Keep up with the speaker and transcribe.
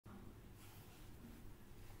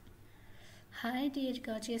Hi dear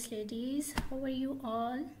gorgeous ladies, how are you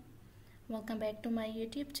all? Welcome back to my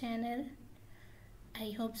YouTube channel.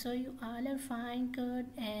 I hope so you all are fine, good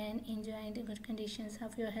and enjoying the good conditions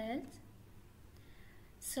of your health.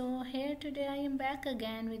 So here today I am back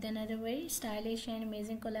again with another very stylish and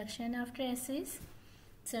amazing collection of dresses.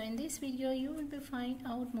 So in this video you will be find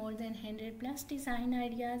out more than 100 plus design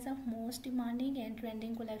ideas of most demanding and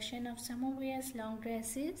trending collection of summer wears long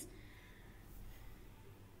dresses.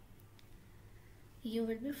 You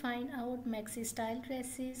will be find out maxi style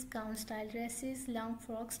dresses, gown style dresses, long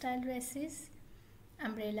frock style dresses,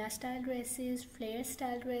 umbrella style dresses, flare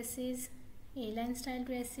style dresses, A-line style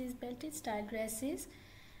dresses, belted style dresses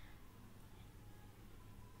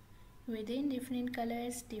within different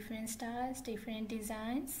colors, different styles, different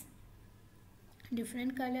designs,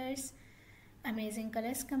 different colors, amazing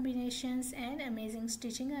colors combinations and amazing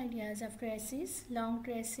stitching ideas of dresses, long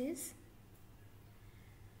dresses.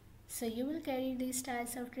 So you will carry these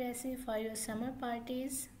styles of dresses for your summer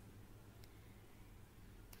parties,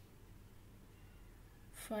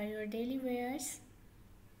 for your daily wears.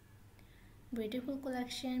 Beautiful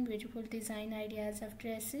collection, beautiful design ideas of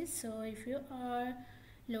dresses. So if you are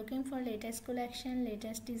looking for latest collection,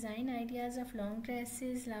 latest design ideas of long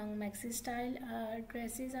dresses, long maxi style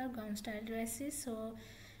dresses or gown style dresses, so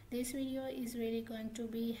this video is really going to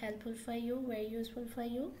be helpful for you, very useful for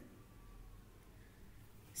you.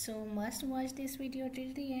 So must watch this video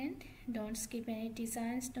till the end. Don't skip any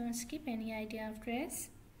designs, don't skip any idea of dress.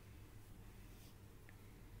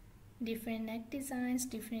 Different neck designs,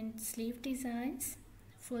 different sleeve designs,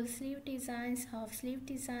 full sleeve designs, half sleeve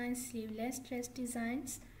designs, sleeveless dress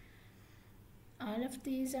designs. All of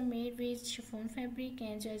these are made with chiffon fabric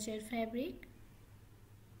and georgette fabric.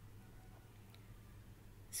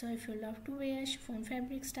 So if you love to wear chiffon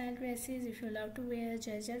fabric style dresses, if you love to wear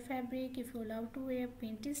georgette fabric, if you love to wear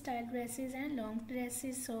painted style dresses and long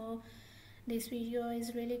dresses, so this video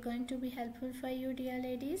is really going to be helpful for you dear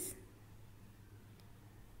ladies.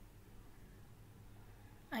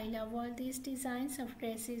 I love all these designs of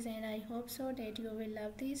dresses and I hope so that you will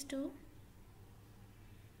love these too.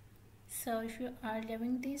 So if you are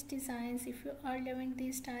loving these designs, if you are loving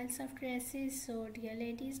these styles of dresses, so dear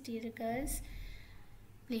ladies, dear girls,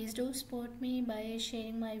 please do support me by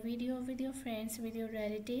sharing my video with your friends, with your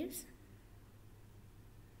relatives.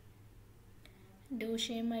 Do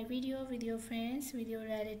share my video with your friends, with your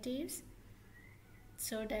relatives,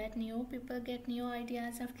 so that new people get new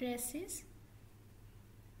ideas of dresses.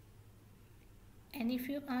 And if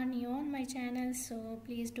you are new on my channel, so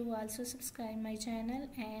please do also subscribe my channel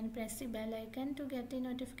and press the bell icon to get the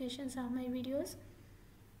notifications of my videos.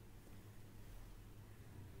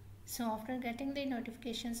 So after getting the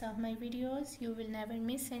notifications of my videos, you will never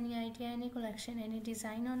miss any idea, any collection, any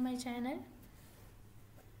design on my channel.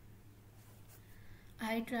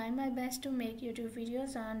 I try my best to make YouTube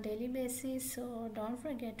videos on daily basis, so don't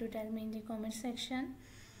forget to tell me in the comment section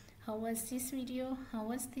how was this video, how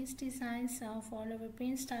was these designs of all over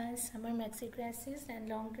print styles, summer maxi dresses and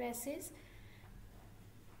long dresses.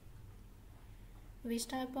 Which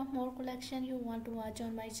type of more collection you want to watch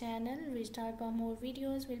on my channel, which type of more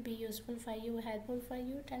videos will be useful for you, helpful for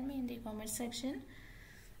you, tell me in the comment section.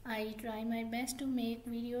 I try my best to make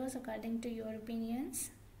videos according to your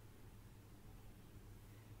opinions.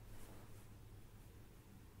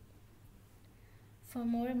 For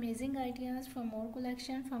more amazing ideas, for more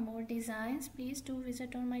collection, for more designs, please do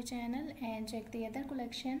visit on my channel and check the other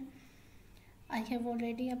collection. I have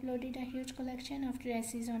already uploaded a huge collection of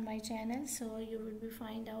dresses on my channel, so you will be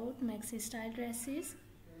find out maxi style dresses,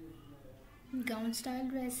 gown style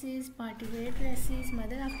dresses, party wear dresses,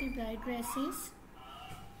 mother of the bride dresses,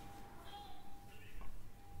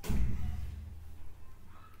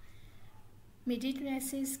 midi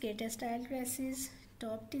dresses, skater style dresses,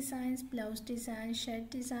 top designs, blouse designs, shirt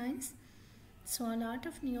designs. So a lot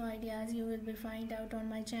of new ideas you will be find out on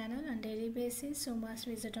my channel on daily basis, so must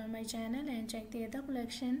visit on my channel and check the other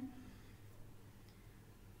collection.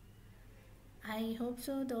 I hope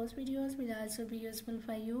so those videos will also be useful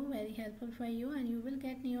for you, very helpful for you, and you will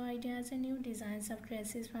get new ideas and new designs of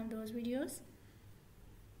dresses from those videos.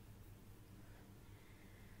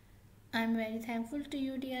 I'm very thankful to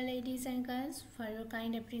you dear ladies and girls for your kind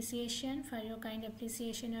appreciation,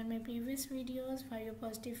 on my previous videos, for your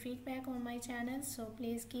positive feedback on my channel. So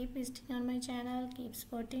please keep visiting on my channel, keep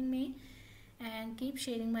supporting me and keep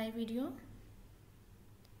sharing my video.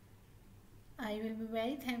 I will be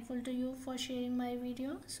very thankful to you for sharing my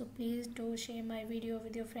video. So please do share my video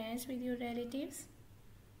with your friends, with your relatives.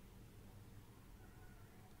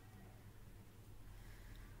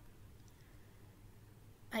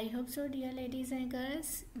 I hope so, dear ladies and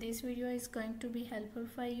girls. This video is going to be helpful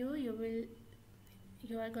for you.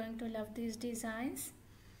 You are going to love these designs.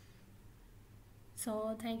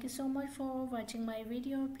 So thank you so much for watching my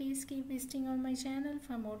video. Please keep visiting on my channel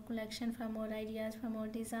for more collection, for more ideas, for more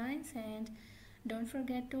designs, and don't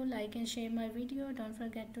forget to like and share my video. Don't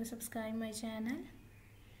forget to subscribe my channel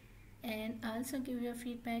and also give your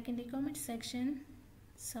feedback in the comment section.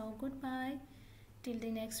 So goodbye till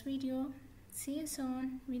the next video. See you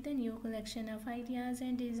soon with a new collection of ideas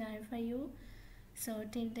and design for you. So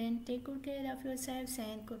till then, take good care of yourselves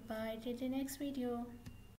and goodbye till the next video.